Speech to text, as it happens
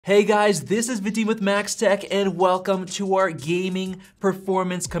Hey guys, this is Vadim with Max Tech and welcome to our gaming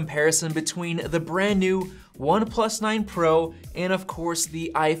performance comparison between the brand new OnePlus 9 Pro and of course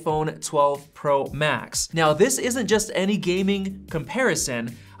the iPhone 12 Pro Max. Now this isn't just any gaming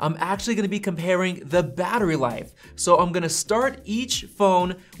comparison, I'm actually gonna be comparing the battery life. So I'm gonna start each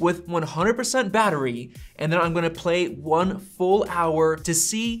phone with 100% battery and then I'm gonna play 1 full hour to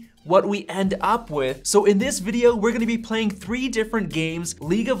see what we end up with. So in this video, we're gonna be playing 3 different games: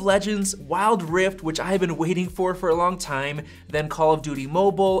 League of Legends, Wild Rift, which I've been waiting for a long time, then Call of Duty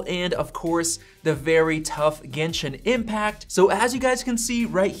Mobile, and of course, the very tough Genshin Impact. So as you guys can see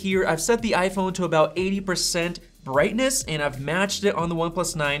right here, I've set the iPhone to about 80% brightness and I've matched it on the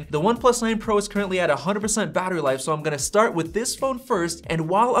OnePlus 9. The OnePlus 9 Pro is currently at 100% battery life, so I'm gonna start with this phone first, and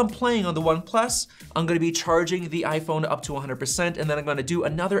while I'm playing on the OnePlus, I'm gonna be charging the iPhone up to 100%, and then I'm gonna do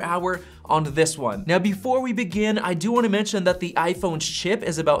another hour on this one. Now before we begin, I do wanna mention that the iPhone's chip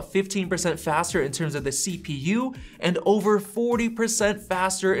is about 15% faster in terms of the CPU and over 40%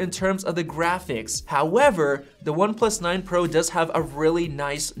 faster in terms of the graphics. However, the OnePlus 9 Pro does have a really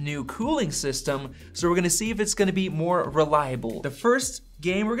nice new cooling system, so we're gonna see if it's gonna be more reliable. The first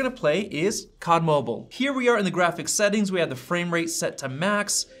game we're gonna play is COD Mobile. Here we are in the graphics settings. We have the frame rate set to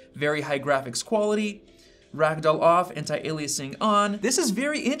max, very high graphics quality, ragdoll off, anti-aliasing on. This is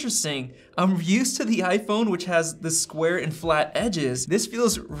very interesting. I'm used to the iPhone, which has the square and flat edges. This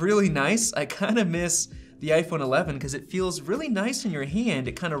feels really nice. I kind of miss the iPhone 11 because it feels really nice in your hand.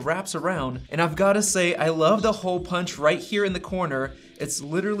 It kind of wraps around. And I've got to say, I love the hole punch right here in the corner. It's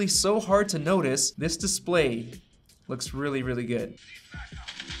literally so hard to notice. This display looks really, really good.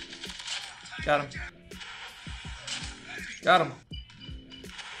 Got him. Got him.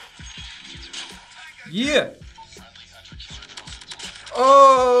 Yeah.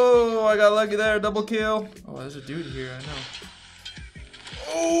 Oh, I got lucky there, double kill. Oh, there's a dude here, I know.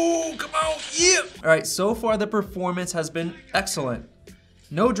 Oh, come on, yeah. All right, so far the performance has been excellent.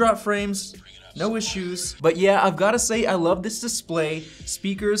 No drop frames, no issues. But yeah, I've gotta say, I love this display.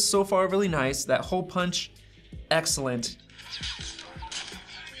 Speakers so far really nice. That hole punch, excellent.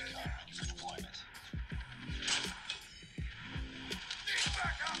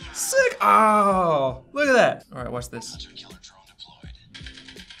 Sick, oh, look at that. All right, watch this.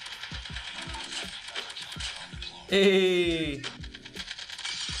 Hey.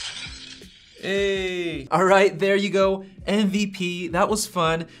 Hey. All right, there you go, MVP. That was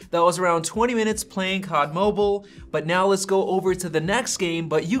fun. That was around 20 minutes playing COD Mobile, but now let's go over to the next game,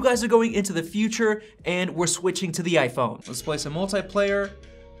 but you guys are going into the future and we're switching to the iPhone. Let's play some multiplayer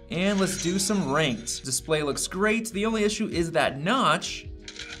and let's do some ranked. Display looks great. The only issue is that notch.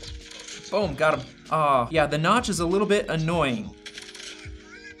 Boom, got him. Ah, yeah, the notch is a little bit annoying.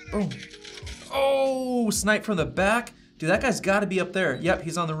 Boom. Oh, snipe from the back. Dude, that guy's gotta be up there. Yep,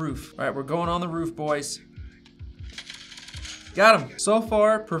 he's on the roof. All right, we're going on the roof, boys. Got him. So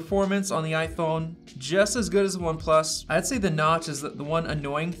far, performance on the iPhone, just as good as the OnePlus. I'd say the notch is the one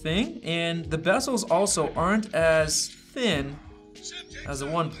annoying thing, and the bezels also aren't as thin as the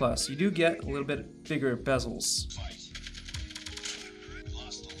OnePlus. You do get a little bit bigger bezels.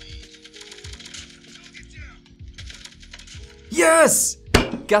 Yes!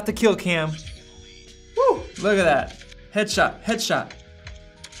 Got the kill cam. Woo! Look at that. Headshot, headshot.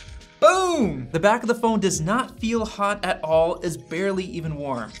 Boom! The back of the phone does not feel hot at all, it's barely even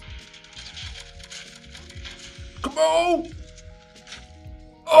warm. Come on!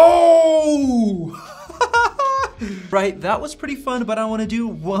 Oh! Right, that was pretty fun, but I wanna do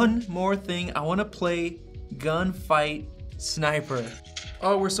one more thing. I wanna play gunfight sniper.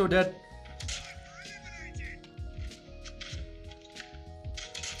 Oh, we're so dead.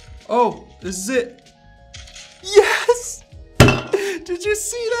 Oh, this is it. Yes! Did you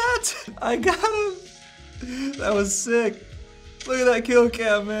see that? I got him. That was sick. Look at that kill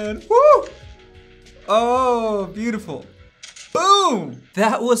cam, man. Woo! Oh, beautiful. Boom!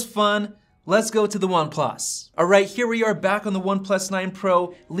 That was fun. Let's go to the OnePlus. All right, here we are back on the OnePlus 9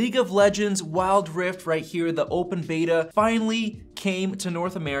 Pro. League of Legends Wild Rift right here, the open beta finally came to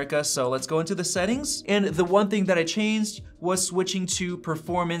North America, so let's go into the settings. And the one thing that I changed was switching to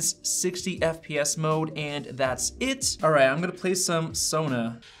performance 60 FPS mode, and that's it. All right, I'm gonna play some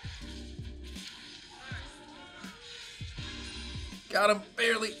Sona. Got him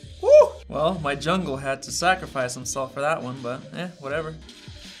barely. Woo! Well, my jungle had to sacrifice himself for that one, but whatever.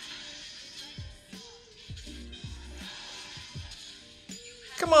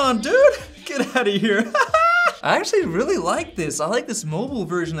 Come on, dude, get out of here. I actually really like this. I like this mobile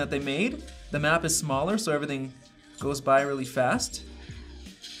version that they made. The map is smaller, so everything goes by really fast.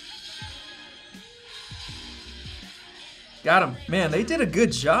 Got him. Man, they did a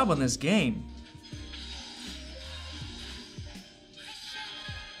good job on this game.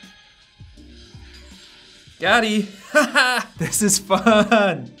 Got he. Haha, this is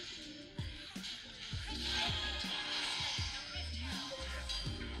fun.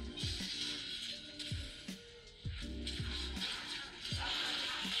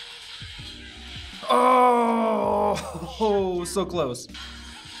 Oh, so close.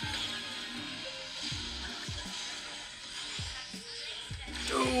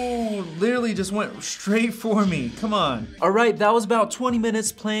 Dude, literally just went straight for me. Come on. All right, that was about 20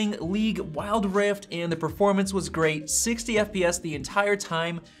 minutes playing League Wild Rift, and the performance was great. 60 FPS the entire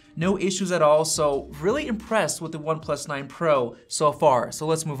time. No issues at all, so really impressed with the OnePlus 9 Pro so far. So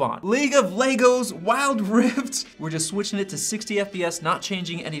let's move on. League of Legos Wild Rift. We're just switching it to 60 FPS, not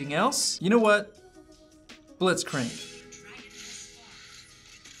changing anything else. You know what? Blitzcrank.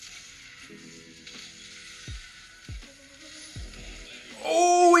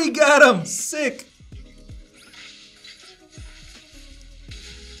 Oh, he got him! Sick!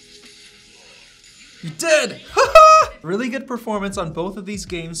 You did! Really good performance on both of these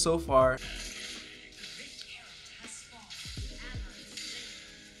games so far.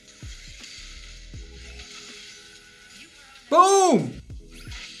 Boom!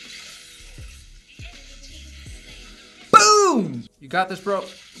 Boom! You got this, bro.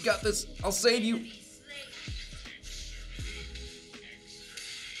 You got this. I'll save you.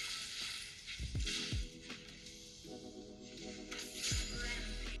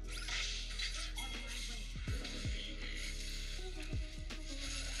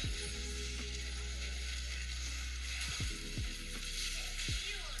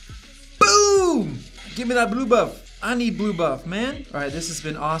 Boom! Give me that blue buff. I need blue buff, man. All right, this has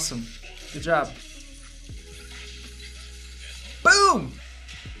been awesome. Good job. Boom!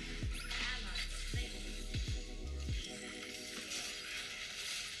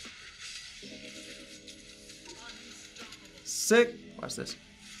 Sick. Watch this.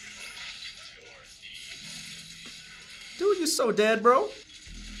 Dude, you so dead, bro.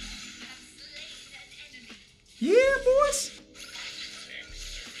 Yeah, boys.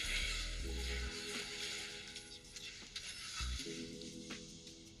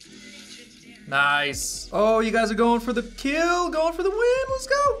 Nice. Oh, you guys are going for the kill, going for the win. Let's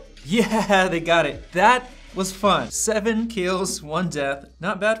go. Yeah, they got it. That was fun. 7 kills, 1 death.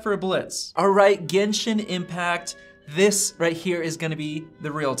 Not bad for a blitz. All right, Genshin Impact. This right here is gonna be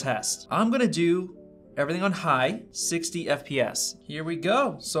the real test. I'm gonna do everything on high, 60 FPS. Here we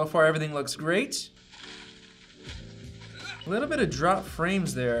go. So far, everything looks great. A little bit of drop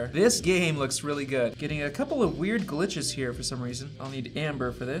frames there. This game looks really good. Getting a couple of weird glitches here for some reason. I'll need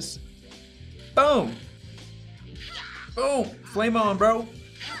Amber for this. Boom! Boom! Flame on, bro.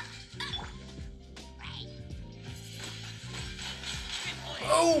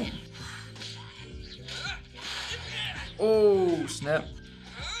 Oh! Oh, snap.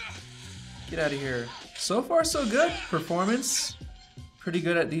 Get out of here. So far, so good. Performance, pretty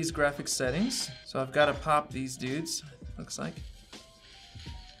good at these graphics settings. So I've got to pop these dudes, looks like.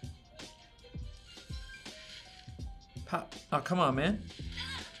 Pop. Oh, come on, man.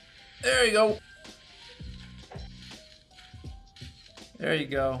 There you go. There you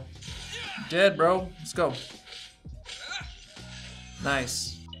go. Dead, bro. Let's go.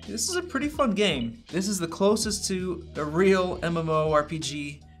 Nice. This is a pretty fun game. This is the closest to a real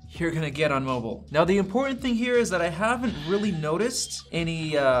MMORPG you're gonna get on mobile. Now the important thing here is that I haven't really noticed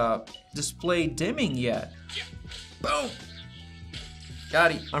any display dimming yet. Boom!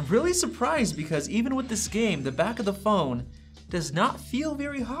 Got it. I'm really surprised because even with this game, the back of the phone does not feel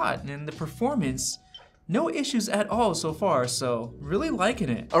very hot, and the performance, no issues at all so far, so really liking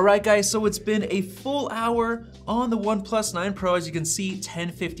it. All right, guys, so it's been a full hour on the OnePlus 9 Pro, as you can see,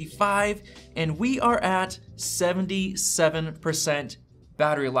 1055, and we are at 77%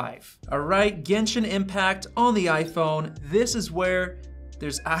 battery life. All right, Genshin Impact on the iPhone. This is where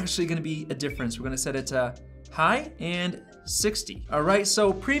there's actually gonna be a difference. We're gonna set it to high and 60. All right,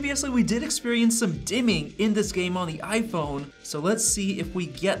 so previously we did experience some dimming in this game on the iPhone, so let's see if we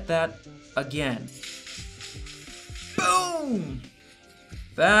get that again. Boom!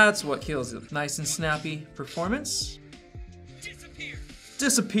 That's what kills it. Nice and snappy performance.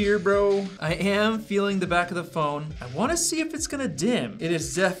 Disappear, bro. I am feeling the back of the phone. I want to see if it's gonna dim. It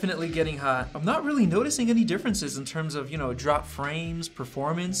is definitely getting hot. I'm not really noticing any differences in terms of, you know, drop frames,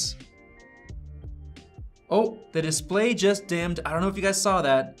 performance. Oh, the display just dimmed. I don't know if you guys saw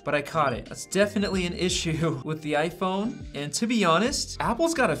that, but I caught it. That's definitely an issue with the iPhone. And to be honest,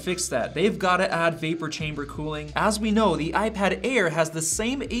 Apple's gotta fix that. They've gotta add vapor chamber cooling. As we know, the iPad Air has the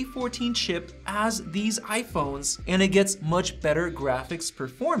same A14 chip as these iPhones, and it gets much better graphics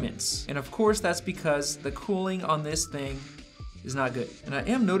performance. And of course, that's because the cooling on this thing is not good. And I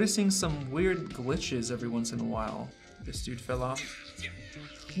am noticing some weird glitches every once in a while. This dude fell off.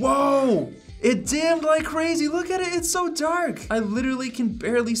 Whoa! It dimmed like crazy. Look at it, it's so dark. I literally can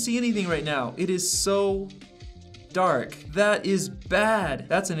barely see anything right now. It is so dark. That is bad.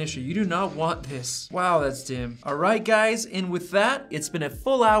 That's an issue. You do not want this. Wow, that's dim. All right, guys, and with that, it's been a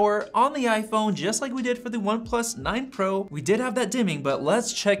full hour on the iPhone, just like we did for the OnePlus 9 Pro. We did have that dimming, but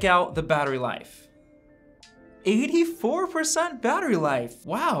let's check out the battery life. 84% battery life.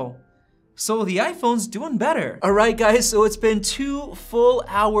 Wow. So the iPhone's doing better. All right, guys, so it's been 2 full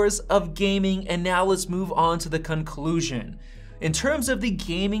hours of gaming, and now let's move on to the conclusion. In terms of the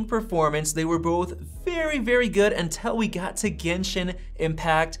gaming performance, they were both very, very good until we got to Genshin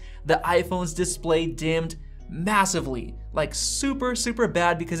Impact. The iPhone's display dimmed massively, like super, super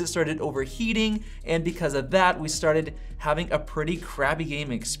bad, because it started overheating, and because of that, we started having a pretty crappy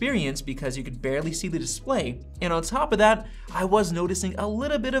game experience because you could barely see the display. And on top of that, I was noticing a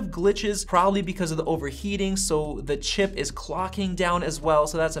little bit of glitches, probably because of the overheating, so the chip is clocking down as well,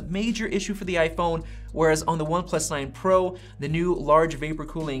 so that's a major issue for the iPhone. Whereas on the OnePlus 9 Pro, the new large vapor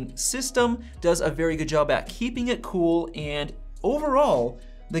cooling system does a very good job at keeping it cool, and overall,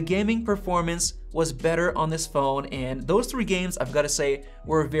 the gaming performance was better on this phone, and those 3 games, I've got to say,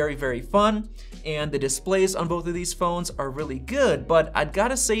 were very, very fun, and the displays on both of these phones are really good, but I'd got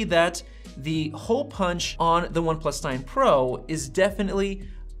to say that the hole punch on the OnePlus 9 Pro is definitely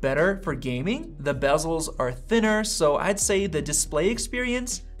better for gaming. The bezels are thinner, so I'd say the display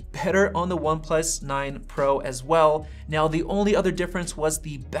experience better on the OnePlus 9 Pro as well. Now, the only other difference was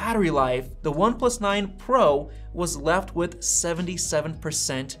the battery life. The OnePlus 9 Pro was left with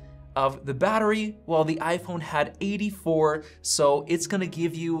 77% of the battery, while the iPhone had 84, so it's gonna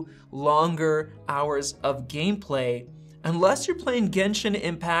give you longer hours of gameplay. Unless you're playing Genshin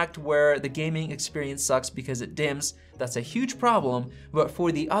Impact, where the gaming experience sucks because it dims, that's a huge problem, but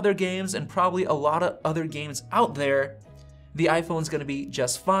for the other games, and probably a lot of other games out there, the iPhone's gonna be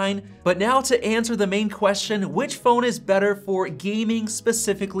just fine. But now to answer the main question, which phone is better for gaming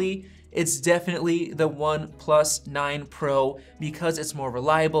specifically? It's definitely the OnePlus 9 Pro because it's more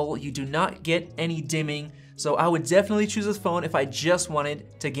reliable. You do not get any dimming. So I would definitely choose this phone if I just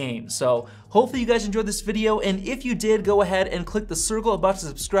wanted to game. So hopefully you guys enjoyed this video, and if you did, go ahead and click the circle above to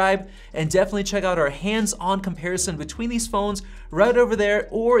subscribe, and definitely check out our hands-on comparison between these phones right over there,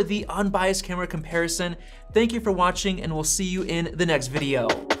 or the unbiased camera comparison. Thank you for watching, and we'll see you in the next video.